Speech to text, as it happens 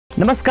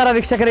ನಮಸ್ಕಾರ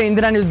ವೀಕ್ಷಕರೇ,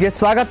 ಇಂದಿನ ನ್ಯೂಸ್ಗೆ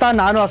ಸ್ವಾಗತ.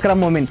 ನಾನು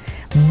ಅಕ್ರಮ್ ಮೊಮಿನ್.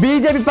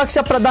 ಬಿಜೆಪಿ ಪಕ್ಷ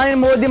ಪ್ರಧಾನಿ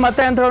ಮೋದಿ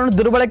ಮತಯಂತ್ರಗಳನ್ನು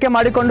ದುರ್ಬಳಕೆ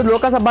ಮಾಡಿಕೊಂಡು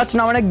ಲೋಕಸಭಾ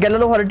ಚುನಾವಣೆ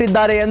ಗೆಲ್ಲಲು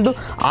ಹೊರಟಿದ್ದಾರೆ ಎಂದು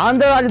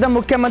ಆಂಧ್ರ ರಾಜ್ಯದ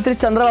ಮುಖ್ಯಮಂತ್ರಿ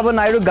ಚಂದ್ರಬಾಬು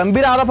ನಾಯ್ಡು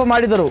ಗಂಭೀರ ಆರೋಪ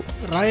ಮಾಡಿದರು.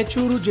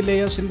 ರಾಯಚೂರು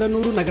ಜಿಲ್ಲೆಯ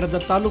ಸಿಂಧನೂರು ನಗರದ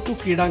ತಾಲೂಕು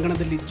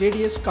ಕ್ರೀಡಾಂಗಣದಲ್ಲಿ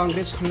ಜೆಡಿಎಸ್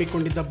ಕಾಂಗ್ರೆಸ್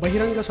ಹಮ್ಮಿಕೊಂಡಿದ್ದ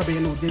ಬಹಿರಂಗ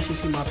ಸಭೆಯನ್ನು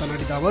ಉದ್ದೇಶಿಸಿ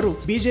ಮಾತನಾಡಿದ ಅವರು,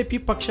 ಬಿಜೆಪಿ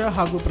ಪಕ್ಷ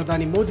ಹಾಗೂ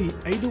ಪ್ರಧಾನಿ ಮೋದಿ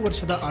 5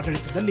 ವರ್ಷದ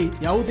ಆಡಳಿತದಲ್ಲಿ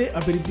ಯಾವುದೇ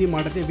ಅಭಿವೃದ್ಧಿ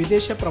ಮಾಡದೆ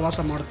ವಿದೇಶ ಪ್ರವಾಸ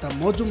ಮಾಡುತ್ತಾ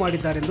ಮೋಜು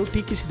ಮಾಡಿದ್ದಾರೆಂದು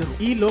ಟೀಕಿಸಿದರು.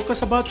 ಈ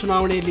ಲೋಕಸಭಾ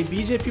ಚುನಾವಣೆಯಲ್ಲಿ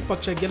ಬಿಜೆಪಿ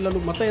ಪಕ್ಷ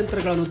ಗೆಲ್ಲಲು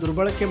ಮತಯಂತ್ರಗಳನ್ನು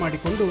ದುರ್ಬಳಕೆ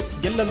ಮಾಡಿಕೊಂಡು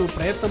ಗೆಲ್ಲಲು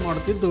ಪ್ರಯತ್ನ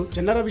ಮಾಡುತ್ತಿದ್ದು,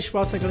 ಜನರ ವಿಶ್ವಾಸ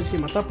ಗಳಿಸಿ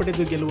ಮತ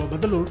ಪಡೆದು ಗೆಲ್ಲುವ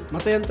ಬದಲು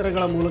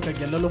ಮತಯಂತ್ರಗಳ ಮೂಲಕ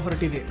ಗೆಲ್ಲಲು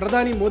ಹೊರಟಿದೆ.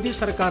 ಪ್ರಧಾನಿ ಮೋದಿ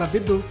ಸರ್ಕಾರ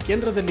ಬಿದ್ದು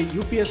ಕೇಂದ್ರದಲ್ಲಿ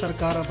ಯುಪಿಎ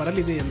ಸರ್ಕಾರ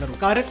ಬರಲಿದೆ ಎಂದರು.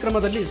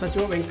 ಕಾರ್ಯಕ್ರಮದಲ್ಲಿ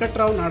ಸಚಿವ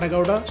ವೆಂಕಟರಾವ್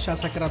ನಾಡಗೌಡ,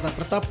 ಶಾಸಕರಾದ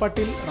ಪ್ರತಾಪ್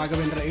ಪಾಟೀಲ್,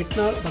 ರಾಘವೇಂದ್ರ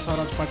ಇಟ್ನಾಳ್,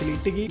 ಬಸವರಾಜ ಪಾಟೀಲ್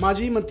ಇಟ್ಟಿಗಿ,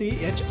 ಮಾಜಿ ಮಂತ್ರಿ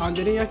ಎಚ್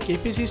ಆಂಜನೇಯ,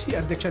 ಕೆಪಿಸಿಸಿ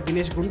ಅಧ್ಯಕ್ಷ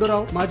ದಿನೇಶ್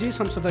ಗುಂಡೂರಾವ್, ಮಾಜಿ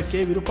సంసద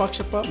ಕೆ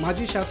ವಿರೂಪಾಕ್ಷಪ್ಪ,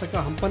 ಮಾಜీ ಶಾಸಕ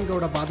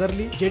ಹಂಪನಗೌಡ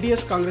ಬಾದರ್ಲಿ,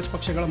 ಜೆಡಿಎಸ್ కాంగ్రెస్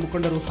పక్షಗಳ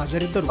ముఖండరు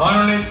హాజరిద్దారు.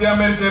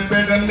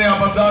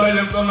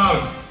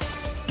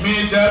 మీ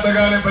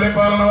చేతగాని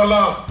పరిపాలన వల్ల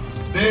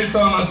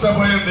దేశం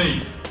నష్టపోయింది.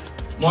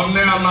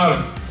 మొన్నే అన్నారు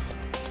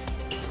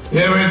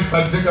ఏవైతే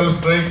సర్జికల్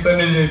స్ట్రైక్స్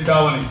అని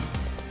చేశామని.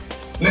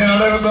 నేను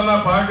అడుగుతున్నా,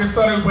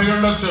 పాకిస్తాన్కి పోయి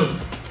ఉండొచ్చు,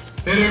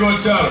 తిరిగి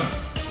వచ్చారు.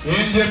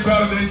 ఏం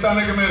చెప్పారు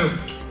దేశానికి? మీరు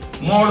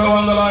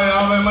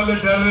 350 మంది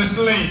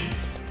టెర్రరిస్టుల్ని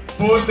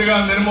పూర్తిగా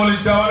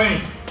నిర్మూలించామని,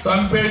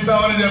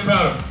 చంపేశామని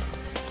చెప్పారు.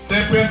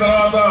 చెప్పిన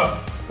తర్వాత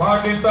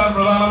పాకిస్తాన్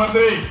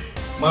ప్రధానమంత్రి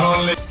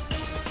మనల్ని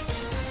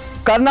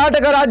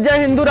ಕರ್ನಾಟಕ ರಾಜ್ಯ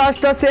ಹಿಂದೂ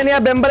ರಾಷ್ಟ್ರ ಸೇನೆಯ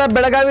ಬೆಂಬಲ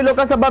ಬೆಳಗಾವಿ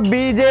ಲೋಕಸಭಾ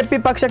ಬಿಜೆಪಿ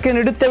ಪಕ್ಷಕ್ಕೆ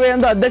ನೀಡುತ್ತೇವೆ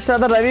ಎಂದು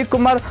ಅಧ್ಯಕ್ಷರಾದ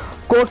ರವಿಕುಮಾರ್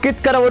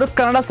ಕೋಕಿತ್ಕರ್ ಅವರು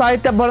ಕನ್ನಡ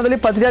ಸಾಹಿತ್ಯ ಭವನದಲ್ಲಿ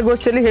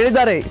ಪತ್ರಿಕಾಗೋಷ್ಠಿಯಲ್ಲಿ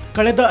ಹೇಳಿದ್ದಾರೆ.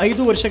 ಕಳೆದ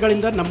 5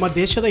 ವರ್ಷಗಳಿಂದ ನಮ್ಮ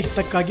ದೇಶದ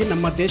ಹಿತಕ್ಕಾಗಿ,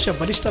 ನಮ್ಮ ದೇಶ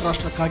ಬಲಿಷ್ಠ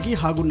ರಾಷ್ಟ್ರಕ್ಕಾಗಿ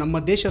ಹಾಗೂ ನಮ್ಮ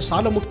ದೇಶ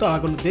ಸಾಲಮುಕ್ತ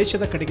ಆಗಲು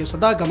ದೇಶದ ಕಡೆಗೆ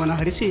ಸದಾ ಗಮನ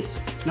ಹರಿಸಿ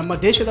ನಮ್ಮ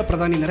ದೇಶದ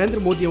ಪ್ರಧಾನಿ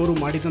ನರೇಂದ್ರ ಮೋದಿ ಅವರು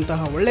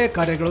ಮಾಡಿದಂತಹ ಒಳ್ಳೆಯ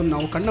ಕಾರ್ಯಗಳನ್ನು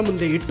ನಾವು ಕಣ್ಣ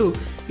ಮುಂದೆ ಇಟ್ಟು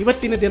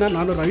ಇವತ್ತಿನ ದಿನ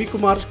ನಾನು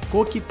ರವಿಕುಮಾರ್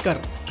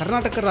ಕೋಕಿತ್ಕರ್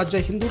ಕರ್ನಾಟಕ ರಾಜ್ಯ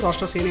ಹಿಂದೂ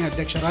ರಾಷ್ಟ್ರ ಸೇನೆ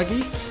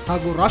ಅಧ್ಯಕ್ಷರಾಗಿ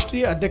ಹಾಗೂ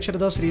ರಾಷ್ಟ್ರೀಯ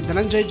ಅಧ್ಯಕ್ಷರಾದ ಶ್ರೀ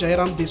ಧನಂಜಯ್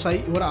ಜಯರಾಮ್ ದೇಸಾಯಿ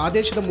ಇವರ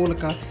ಆದೇಶದ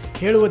ಮೂಲಕ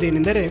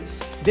ಹೇಳುವುದೇನೆಂದರೆ,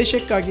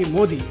 ದೇಶಕ್ಕಾಗಿ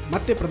ಮೋದಿ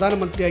ಮತ್ತೆ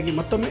ಪ್ರಧಾನಮಂತ್ರಿಯಾಗಿ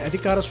ಮತ್ತೊಮ್ಮೆ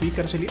ಅಧಿಕಾರ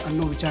ಸ್ವೀಕರಿಸಲಿ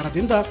ಅನ್ನೋ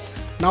ವಿಚಾರದಿಂದ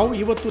ನಾವು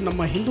ಇವತ್ತು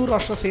ನಮ್ಮ ಹಿಂದೂ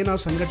ರಾಷ್ಟ್ರ ಸೇನಾ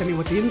ಸಂಘಟನೆ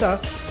ವತಿಯಿಂದ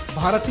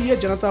ಭಾರತೀಯ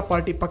ಜನತಾ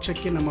ಪಾರ್ಟಿ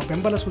ಪಕ್ಷಕ್ಕೆ ನಮ್ಮ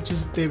ಬೆಂಬಲ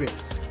ಸೂಚಿಸುತ್ತೇವೆ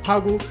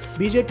ಹಾಗೂ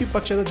ಬಿಜೆಪಿ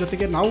ಪಕ್ಷದ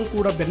ಜೊತೆಗೆ ನಾವು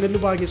ಕೂಡ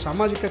ಬೆನ್ನೆಲುಬಾಗಿ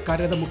ಸಾಮಾಜಿಕ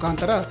ಕಾರ್ಯದ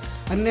ಮುಖಾಂತರ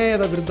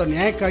ಅನ್ಯಾಯದ ವಿರುದ್ಧ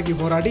ನ್ಯಾಯಕ್ಕಾಗಿ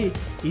ಹೋರಾಡಿ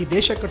ಈ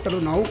ದೇಶ ಕಟ್ಟಲು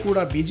ನಾವು ಕೂಡ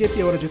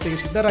ಬಿಜೆಪಿಯವರ ಜೊತೆಗೆ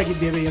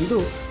ಸಿದ್ಧರಾಗಿದ್ದೇವೆ ಎಂದು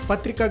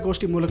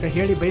ಪತ್ರಿಕಾಗೋಷ್ಠಿ ಮೂಲಕ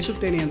ಹೇಳಿ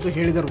ಬಯಸುತ್ತೇನೆ ಎಂದು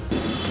ಹೇಳಿದರು.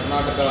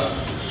 ಕರ್ನಾಟಕ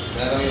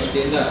ಬೆಳಗಾವಿ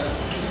ವತಿಯಿಂದ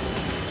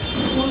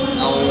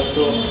ನಾವು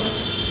ಇವತ್ತು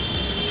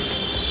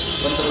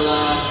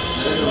ಪಂತಪ್ರಧಾನ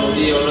ನರೇಂದ್ರ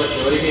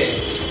ಮೋದಿಯವರಿಗೆ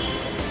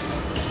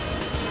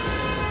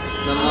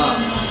ನಮ್ಮ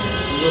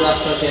ಹಿಂದೂ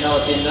ರಾಷ್ಟ್ರ ಸೇನಾ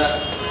ವತಿಯಿಂದ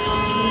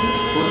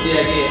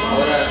ಪೂರ್ತಿಯಾಗಿ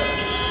ಅವರ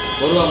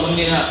ಬರುವ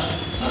ಮುಂದಿನ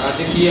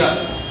ರಾಜಕೀಯ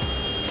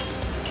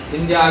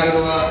ಹಿಂದೆ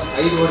ಆಗಿರುವ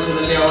 5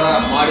 ವರ್ಷದಲ್ಲಿ ಅವರ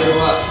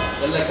ಮಾಡಿರುವ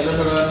ಎಲ್ಲ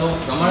ಕೆಲಸಗಳನ್ನು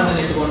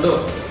ಗಮನದಲ್ಲಿಟ್ಟುಕೊಂಡು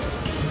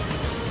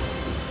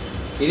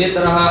ಇದೇ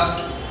ತರಹ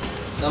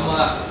ನಮ್ಮ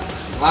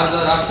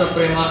ಭಾರತದ ರಾಷ್ಟ್ರ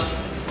ಪ್ರೇಮ,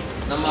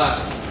 ನಮ್ಮ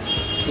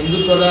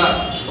ಹಿಂದುತ್ವದ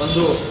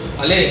ಒಂದು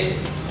ಅಲೆ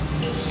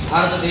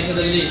ಭಾರತ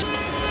ದೇಶದಲ್ಲಿ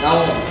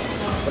ನಾವು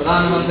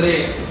ಪ್ರಧಾನಮಂತ್ರಿ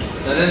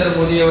ನರೇಂದ್ರ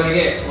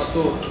ಮೋದಿಯವರಿಗೆ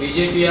ಮತ್ತು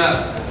ಬಿಜೆಪಿಯ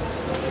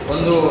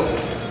ಒಂದು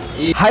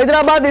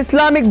ಹೈದರಾಬಾದ್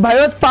ಇಸ್ಲಾಮಿಕ್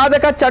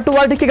ಭಯೋತ್ಪಾದಕ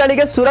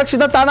ಚಟುವಟಿಕೆಗಳಿಗೆ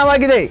ಸುರಕ್ಷಿತ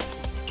ತಾಣವಾಗಿದೆ.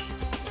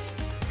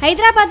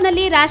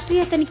 ಹೈದರಾಬಾದ್ನಲ್ಲಿ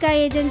ರಾಷ್ಟ್ರೀಯ ತನಿಖಾ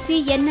ಏಜೆನ್ಸಿ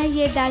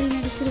ಎನ್ಐಎ ದಾಳಿ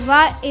ನಡೆಸಿರುವ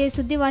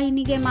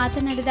ಸುದ್ದಿವಾಹಿನಿಗೆ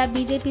ಮಾತನಾಡಿದ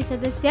ಬಿಜೆಪಿ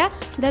ಸದಸ್ಯ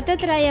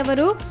ದತ್ತಾತ್ರೇಯ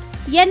ಅವರು,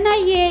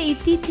 ಎನ್ಐಎ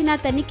ಇತ್ತೀಚಿನ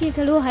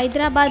ತನಿಖೆಗಳು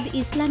ಹೈದರಾಬಾದ್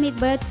ಇಸ್ಲಾಮಿಕ್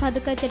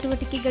ಭಯೋತ್ಪಾದಕ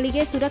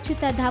ಚಟುವಟಿಕೆಗಳಿಗೆ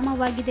ಸುರಕ್ಷಿತ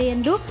ಧಾಮವಾಗಿದೆ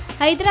ಎಂದು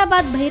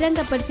ಹೈದರಾಬಾದ್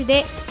ಬಹಿರಂಗಪಡಿಸಿದೆ.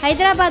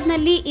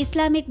 ಹೈದರಾಬಾದ್ನಲ್ಲಿ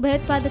ಇಸ್ಲಾಮಿಕ್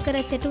ಭಯೋತ್ಪಾದಕರ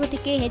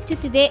ಚಟುವಟಿಕೆ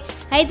ಹೆಚ್ಚುತ್ತಿದೆ.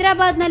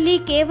 ಹೈದರಾಬಾದ್ನಲ್ಲಿ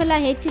ಕೇವಲ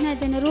ಹೆಚ್ಚಿನ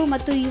ಜನರು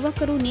ಮತ್ತು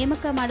ಯುವಕರು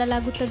ನೇಮಕ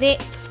ಮಾಡಲಾಗುತ್ತದೆ.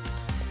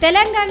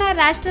 ತೆಲಂಗಾಣ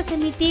ರಾಷ್ಟ್ರ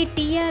ಸಮಿತಿ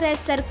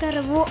ಟಿಆರ್ಎಸ್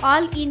ಸರ್ಕಾರವು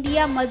ಆಲ್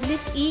ಇಂಡಿಯಾ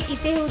ಮಜ್ಲಿಸ್ ಇ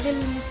ಇತ್ತೆಹಾದುಲ್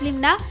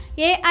ಮುಸ್ಲಿಂನ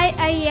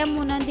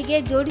ಎಐಐಎಂನೊಂದಿಗೆ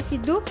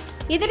ಜೋಡಿಸಿದ್ದು,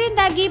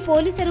 ಇದರಿಂದಾಗಿ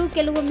ಪೊಲೀಸರು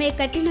ಕೆಲವೊಮ್ಮೆ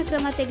ಕಠಿಣ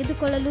ಕ್ರಮ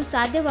ತೆಗೆದುಕೊಳ್ಳಲು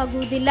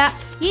ಸಾಧ್ಯವಾಗುವುದಿಲ್ಲ.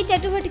 ಈ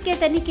ಚಟುವಟಿಕೆ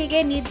ತನಿಖೆಗೆ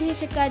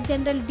ನಿರ್ದೇಶಕ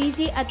ಜನರಲ್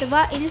ಡಿಜಿ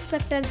ಅಥವಾ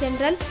ಇನ್ಸ್ಪೆಕ್ಟರ್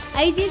ಜನರಲ್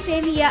ಐಜಿ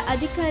ಶ್ರೇಣಿಯ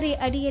ಅಧಿಕಾರಿ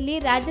ಅಡಿಯಲ್ಲಿ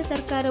ರಾಜ್ಯ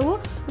ಸರ್ಕಾರವು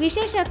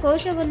ವಿಶೇಷ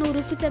ಕೋಶವನ್ನು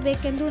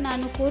ರೂಪಿಸಬೇಕೆಂದು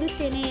ನಾನು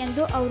ಕೋರುತ್ತೇನೆ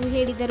ಎಂದು ಅವರು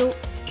ಹೇಳಿದರು.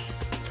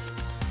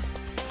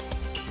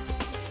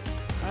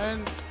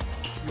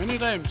 Many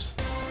times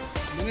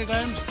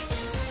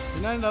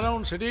in and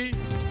around city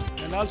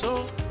and also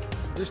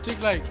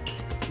district like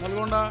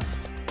Nalgonda,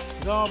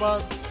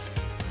 Nizamabad,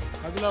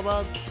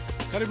 Adilabad,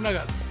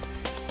 Karimnagar,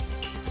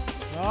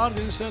 large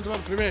incidents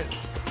were prevailed.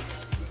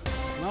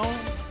 Now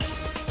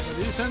the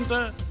recent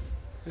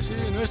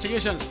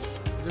investigations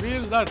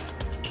reveal that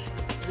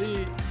the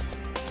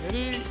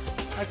very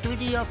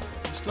activity of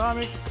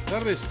Islamic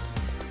terrorists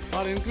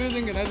are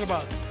increasing in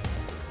Hyderabad.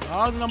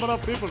 Large number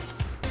of people,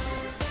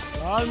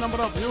 large number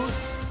of youths,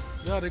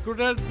 they are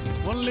recruited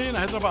only in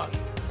Hyderabad.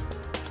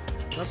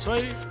 That's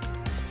why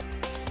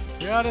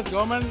TRS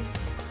government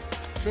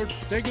should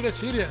take it as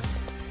serious,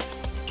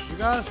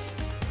 because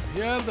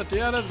here the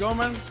TRS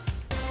government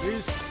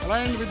is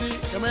aligned with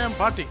the MAM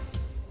party.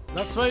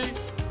 That's why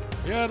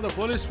here the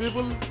police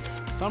people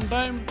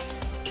sometimes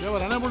they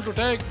were unable to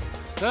take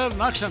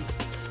stern action.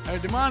 I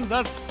demand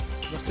that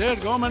the state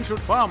government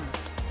should form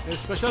a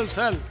special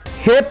cell.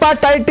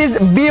 Hepatitis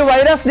B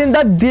ವೈರಸ್ನಿಂದ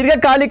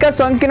ದೀರ್ಘಕಾಲಿಕ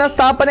ಸೋಂಕಿನ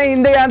ಸ್ಥಾಪನೆ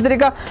ಹಿಂದೆ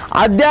ಯಾಂತ್ರಿಕ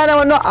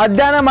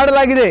ಅಧ್ಯಯನ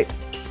ಮಾಡಲಾಗಿದೆ.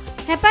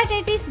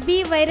 Hepatitis B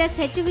virus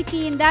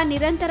ಹೆಚ್ಚುವಿಕೆಯಿಂದ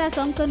ನಿರಂತರ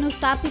ಸೋಂಕನ್ನು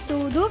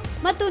ಸ್ಥಾಪಿಸುವುದು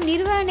ಮತ್ತು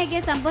ನಿರ್ವಹಣೆಗೆ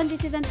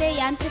ಸಂಬಂಧಿಸಿದಂತೆ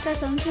ಯಾಂತ್ರಿಕ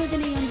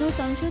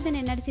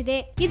ಸಂಶೋಧನೆ ನಡೆಸಿದೆ.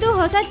 ಇದು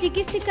ಹೊಸ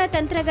ಚಿಕಿತ್ಸಕ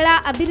ತಂತ್ರಗಳ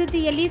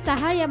ಅಭಿವೃದ್ಧಿಯಲ್ಲಿ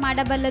ಸಹಾಯ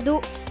ಮಾಡಬಲ್ಲದು.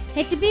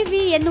 HBV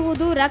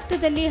ಎನ್ನುವುದು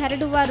ರಕ್ತದಲ್ಲಿ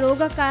ಹರಡುವ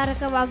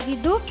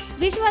ರೋಗಕಾರಕವಾಗಿದ್ದು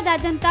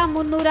ವಿಶ್ವದಾದ್ಯಂತ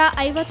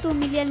 350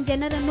 ಮಿಲಿಯನ್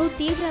ಜನರನ್ನು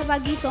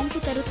ತೀವ್ರವಾಗಿ ಸೋಂಕು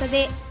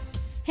ತರುತ್ತದೆ.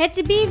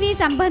 HBV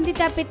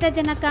ಸಂಬಂಧಿತ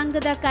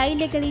ಪಿತ್ತಜನಕಾಂಗದ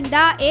ಕಾಯಿಲೆಗಳಿಂದ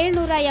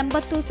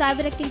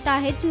 780,000ಕ್ಕಿಂತ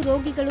ಹೆಚ್ಚು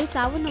ರೋಗಿಗಳು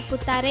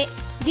ಸಾವನ್ನಪ್ಪುತ್ತಾರೆ.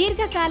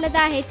 ದೀರ್ಘಕಾಲದ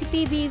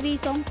HBV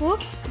ಸೋಂಕು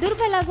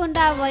ದುರ್ಬಲಗೊಂಡ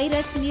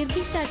ವೈರಸ್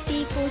ನಿರ್ದಿಷ್ಟ ಟಿ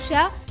ಕೋಶ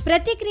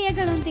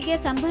ಪ್ರತಿಕ್ರಿಯೆಗಳೊಂದಿಗೆ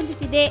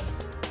ಸಂಬಂಧಿಸಿದೆ.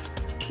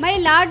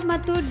 ಮೈಲಾಯ್ಡ್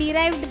ಮತ್ತು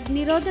ಡಿರೈವ್ಡ್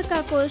ನಿರೋಧಕ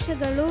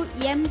ಕೋಶಗಳು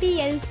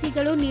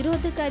MDLCಗಳು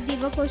ನಿರೋಧಕ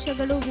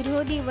ಜೀವಕೋಶಗಳು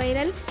ವಿರೋಧಿ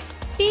ವೈರಲ್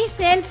ಟಿ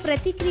ಸೆಲ್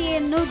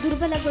ಪ್ರತಿಕ್ರಿಯೆಯನ್ನು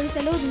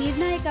ದುರ್ಬಲಗೊಳಿಸಲು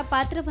ನಿರ್ಣಾಯಕ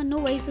ಪಾತ್ರವನ್ನು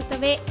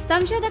ವಹಿಸುತ್ತವೆ.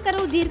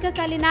 ಸಂಶೋಧಕರು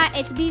ದೀರ್ಘಕಾಲೀನ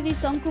HBV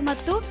ಸೋಂಕು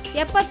ಮತ್ತು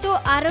 70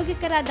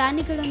 ಆರೋಗ್ಯಕರ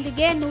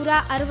ದಾನಿಗಳೊಂದಿಗೆ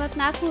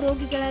 164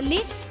 ರೋಗಿಗಳಲ್ಲಿ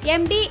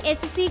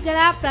MDSCಗಳ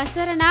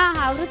ಪ್ರಸರಣ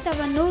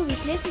ಆವೃತ್ತವನ್ನು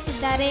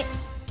ವಿಶ್ಲೇಷಿಸಿದ್ದಾರೆ.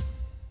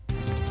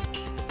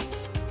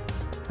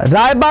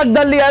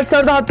 ರಾಯಬಾಗ್ದಲ್ಲಿ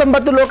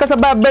 2019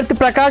 ಲೋಕಸಭಾ ಅಭ್ಯರ್ಥಿ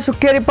ಪ್ರಕಾಶ್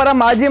ಹುಕ್ಕೇರಿ ಪರ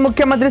ಮಾಜಿ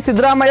ಮುಖ್ಯಮಂತ್ರಿ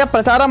ಸಿದ್ದರಾಮಯ್ಯ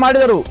ಪ್ರಚಾರ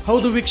ಮಾಡಿದರು.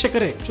 ಹೌದು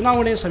ವೀಕ್ಷಕರೇ,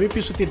 ಚುನಾವಣೆ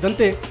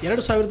ಸಮೀಪಿಸುತ್ತಿದ್ದಂತೆ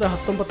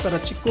 2019ರ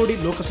ಚಿಕ್ಕೋಡಿ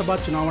ಲೋಕಸಭಾ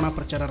ಚುನಾವಣಾ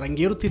ಪ್ರಚಾರ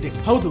ರಂಗೇರುತ್ತಿದೆ.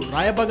 ಹೌದು,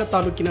 ರಾಯಬಾಗ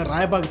ತಾಲೂಕಿನ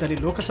ರಾಯಬಾಗದಲ್ಲಿ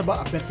ಲೋಕಸಭಾ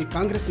ಅಭ್ಯರ್ಥಿ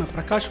ಕಾಂಗ್ರೆಸ್ನ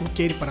ಪ್ರಕಾಶ್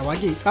ಹುಕ್ಕೇರಿ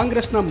ಪರವಾಗಿ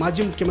ಕಾಂಗ್ರೆಸ್ನ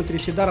ಮಾಜಿ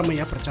ಮುಖ್ಯಮಂತ್ರಿ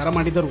ಸಿದ್ದರಾಮಯ್ಯ ಪ್ರಚಾರ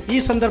ಮಾಡಿದರು. ಈ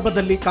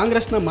ಸಂದರ್ಭದಲ್ಲಿ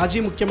ಕಾಂಗ್ರೆಸ್ನ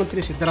ಮಾಜಿ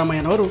ಮುಖ್ಯಮಂತ್ರಿ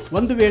ಸಿದ್ದರಾಮಯ್ಯನವರು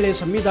ಒಂದು ವೇಳೆ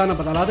ಸಂವಿಧಾನ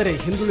ಬದಲಾದರೆ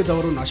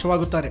ಹಿಂದುಳಿದವರು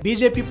ನಾಶವಾಗುತ್ತಾರೆ.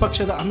 ಬಿಜೆಪಿ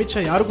ಪಕ್ಷದ ಅಮಿತ್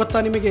ಶಾ ಯಾರು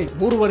ಗೊತ್ತಾ ನಿಮಗೆ?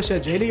 3 ವರ್ಷ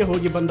ಜೈಲಿಗೆ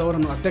ಹೋಗಿ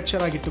ಬಂದವರನ್ನು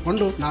ಅಧ್ಯಕ್ಷರಾಗಿ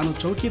ಇಟ್ಟುಕೊಂಡು ನಾನು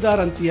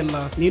ಚೌಕಿದಾರ್ ಅಂತೀಯಲ್ಲ,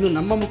 ನೀನು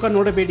ನಮ್ಮ ಮುಖ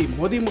ನೋಡಬೇಡಿ,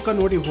 ಮೋದಿ ಮುಖ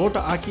ನೋಡಿ ವೋಟ್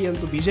ಹಾಕಿ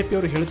ಎಂದು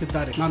ಬಿಜೆಪಿಯವರು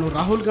ಹೇಳುತ್ತಿದ್ದಾರೆ. ನಾನು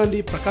ರಾಹುಲ್ ಗಾಂಧಿ,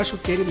 ಪ್ರಕಾಶ್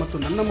ಹುಕ್ಕೇರಿ ಮತ್ತು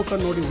ನನ್ನ ಮುಖ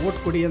ನೋಡಿ ವೋಟ್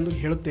ಕೊಡಿ ಎಂದು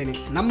ಹೇಳುತ್ತೇನೆ.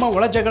 ನಮ್ಮ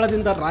ಒಳ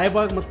ಜಗಳದಿಂದ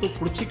ರಾಯಬಾಗ್ ಮತ್ತು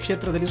ಕುಡ್ಚಿ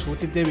ಕ್ಷೇತ್ರದಲ್ಲಿ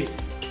ಸೋತಿದ್ದೇವೆ.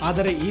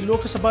 ಆದರೆ ಈ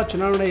ಲೋಕಸಭಾ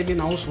ಚುನಾವಣೆಯಲ್ಲಿ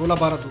ನಾವು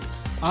ಸೋಲಬಾರದು.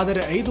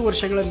 ಆದರೆ 5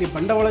 ವರ್ಷಗಳಲ್ಲಿ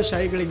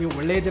ಬಂಡವಾಳಶಾಹಿಗಳಿಗೆ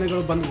ಒಳ್ಳೆಯ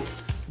ದಿನಗಳು ಬಂದವು.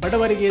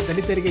 ಬಡವರಿಗೆ,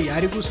 ದಲಿತರಿಗೆ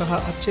ಯಾರಿಗೂ ಸಹ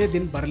ಅಚ್ಚೇ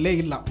ದಿನ ಬರಲೇ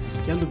ಇಲ್ಲ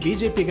ಎಂದು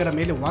ಬಿಜೆಪಿಗರ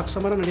ಮೇಲೆ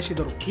ವಾಕ್ಸಮರ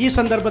ನಡೆಸಿದರು. ಈ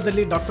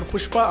ಸಂದರ್ಭದಲ್ಲಿ ಡಾಕ್ಟರ್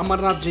ಪುಷ್ಪಾ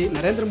ಅಮರನಾಥ್ ಜಿ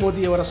ನರೇಂದ್ರ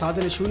ಮೋದಿಯವರ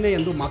ಸಾಧನೆ ಶೂನ್ಯ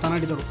ಎಂದು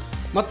ಮಾತನಾಡಿದರು.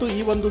 ಮತ್ತು ಈ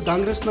ಒಂದು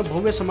ಕಾಂಗ್ರೆಸ್ನ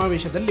ಭವ್ಯ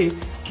ಸಮಾವೇಶದಲ್ಲಿ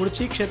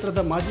ಕುಡ್ಚಿ ಕ್ಷೇತ್ರದ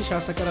ಮಾಜಿ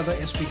ಶಾಸಕರಾದ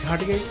SP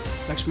ಘಾಟ್ಗೆ,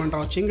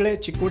 ಲಕ್ಷ್ಮಣರಾವ್ ಚಿಂಗ್ಳೆ,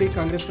 ಚಿಕ್ಕೋಡಿ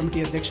ಕಾಂಗ್ರೆಸ್ ಕಮಿಟಿ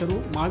ಅಧ್ಯಕ್ಷರು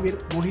ಮಾವೀರ್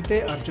ಮೋಹಿತೆ,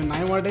 ಅರ್ಜುನ್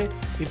ನಾಯವಾಡೆ,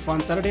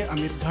 ಇರ್ಫಾನ್ ತರಡೆ,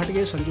 ಅಮಿತ್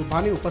ಘಾಟ್ಗೆ, ಸಂಜು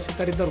ಬಾನಿ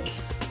ಉಪಸ್ಥಿತರಿದ್ದರು.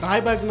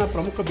 ರಾಯಬಾಗ್ನ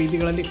ಪ್ರಮುಖ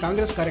ಬೀದಿಗಳಲ್ಲಿ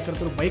ಕಾಂಗ್ರೆಸ್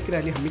ಕಾರ್ಯಕರ್ತರು ಬೈಕ್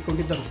ರ್ಯಾಲಿ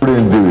ಹಮ್ಮಿಕೊಂಡಿದ್ದರು.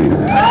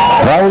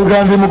 ರಾಹುಲ್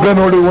ಗಾಂಧಿ ಮುಖ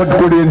ನೋಡಿ ಓಟ್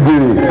ಕೊಡಿ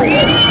ಅಂತೀವಿ,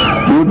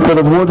 ಉತ್ತರ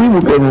ಮೋದಿ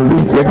ಮುಖ ನೋಡಿ,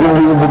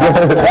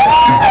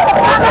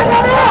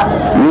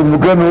 ಈ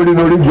ಮುಖ ನೋಡಿ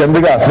ನೋಡಿ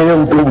ಜನರಿಗೆ ಅಸಹ್ಯ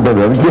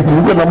ಉಟ್ಕೊಂಡ್ಬಿಟ್ಟದೆ. ಅದಕ್ಕೆ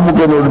ನಮ್ಮ ಮುಖ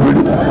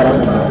ನೋಡ್ಬಿಡಿ.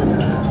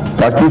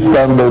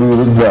 ಪಾಕಿಸ್ತಾನದವರ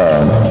ವಿರುದ್ಧ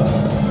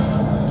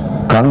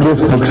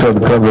ಕಾಂಗ್ರೆಸ್ ಪಕ್ಷ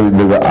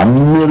ಅಧಿಕಾರದಲ್ಲಿದ್ದಾಗ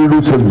 12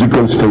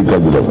 ಸರ್ಜಿಕಲ್ ಸ್ಟ್ರೈಕ್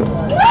ಆಗಿದ್ದಾವೆ.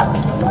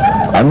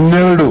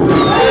 12.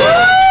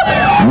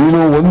 ನೀನು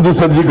ಒಂದು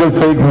ಸರ್ಜಿಕಲ್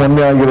ಸ್ಟ್ರೈಕ್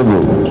ಮೊನ್ನೆ ಆಗಿರೋದು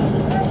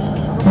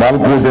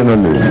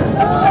ಬಾಲ್ಕೋಟೆನಲ್ಲಿ.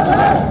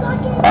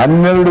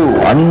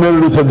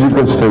 12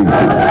 ಸರ್ಜಿಕಲ್ ಸ್ಟ್ರೈಕ್.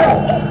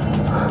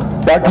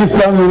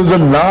 ಪಾಕಿಸ್ತಾನ ವಿರುದ್ಧ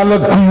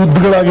 4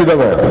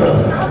 ಯುದ್ಧಗಳಾಗಿದ್ದಾವೆ.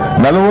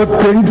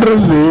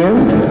 48ರಲ್ಲಿ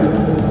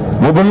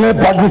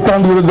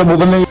ಪಾಕಿಸ್ತಾನದ ವಿರುದ್ಧ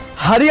ಮೊದಲನೇ.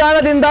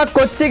 ಹರಿಯಾಣದಿಂದ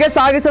ಕೊಚ್ಚಿಗೆ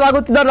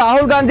ಸಾಗಿಸಲಾಗುತ್ತಿದ್ದ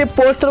ರಾಹುಲ್ ಗಾಂಧಿ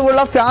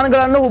ಪೋಸ್ಟರ್ಗಳ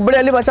ಫ್ಯಾನ್ಗಳನ್ನು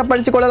ಹುಬ್ಬಳ್ಳಿಯಲ್ಲಿ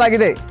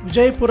ವಶಪಡಿಸಿಕೊಳ್ಳಲಾಗಿದೆ.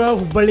 ವಿಜಯಪುರ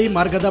ಹುಬ್ಬಳ್ಳಿ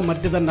ಮಾರ್ಗದ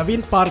ಮಧ್ಯದ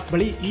ನವೀನ್ ಪಾರ್ಕ್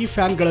ಬಳಿ ಈ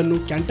ಫ್ಯಾನ್ಗಳನ್ನು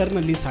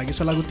ಕ್ಯಾಂಟರ್ನಲ್ಲಿ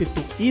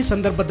ಸಾಗಿಸಲಾಗುತ್ತಿತ್ತು. ಈ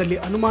ಸಂದರ್ಭದಲ್ಲಿ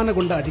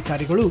ಅನುಮಾನಗೊಂಡ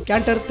ಅಧಿಕಾರಿಗಳು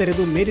ಕ್ಯಾಂಟರ್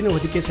ತೆರೆದು ಮೇಲಿನ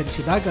ಹೊದಿಕೆ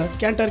ಸರಿಸಿದಾಗ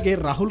ಕ್ಯಾಂಟರ್ಗೆ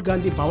ರಾಹುಲ್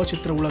ಗಾಂಧಿ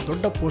ಭಾವಚಿತ್ರವುಳ್ಳ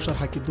ದೊಡ್ಡ ಪೋಸ್ಟರ್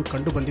ಹಾಕಿದ್ದು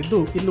ಕಂಡು ಬಂದಿದ್ದು,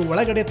 ಇನ್ನು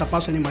ಒಳಗಡೆ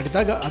ತಪಾಸಣೆ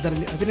ಮಾಡಿದಾಗ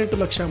ಅದರಲ್ಲಿ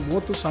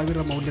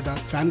 18,30,000 ಮೌಲ್ಯದ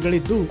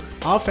ಫ್ಯಾನ್ಗಳಿದ್ದು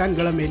ಆ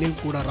ಫ್ಯಾನ್ಗಳ ಮೇಲೆ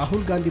ಕೂಡ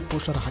ರಾಹುಲ್ ಗಾಂಧಿ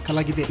ಪೋಸ್ಟರ್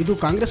ಹಾಕಲಾಗಿದೆ. ಇದು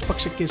ಕಾಂಗ್ರೆಸ್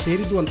ಪಕ್ಷಕ್ಕೆ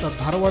ಸೇರಿದ್ದು ಅಂತ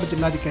ಧಾರವಾಡ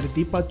ಜಿಲ್ಲಾಧಿಕಾರಿ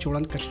ದೀಪಾ ಚೋಳನ್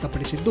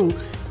ಖಚಿತಪಡಿಸಿದ್ದು,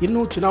 ಇನ್ನು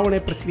ಚುನಾವಣೆ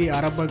ಪ್ರಕ್ರಿಯೆ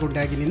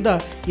ಆರಂಭಗೊಂಡಾಗಿನಿಂದ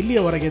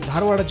ಇಲ್ಲಿಯವರೆಗೆ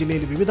ಧಾರವಾಡ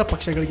ಜಿಲ್ಲೆಯಲ್ಲಿ ವಿವಿಧ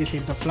ಪಕ್ಷಗಳಿಗೆ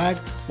ಸೇರಿದ ಫ್ಲಾಗ್,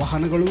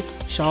 ವಾಹನಗಳು,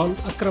 ಶಾಲ್,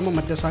 ಅಕ್ರಮ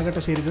ಮದ್ಯ ಸಾಗಾಟ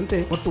ಸೇರಿದಂತೆ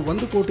ಒಟ್ಟು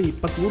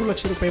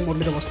 1,23,00,000 ರೂಪಾಯಿ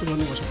ಮೌಲ್ಯದ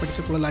ವಸ್ತುಗಳನ್ನು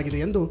ವಶಪಡಿಸಿಕೊಳ್ಳಲಾಗಿದೆ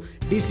ಎಂದು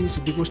ಡಿಸಿ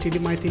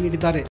ಸುದ್ದಿಗೋಷ್ಠಿಯಲ್ಲಿ ಮಾಹಿತಿ ನೀಡಿದ್ದಾರೆ.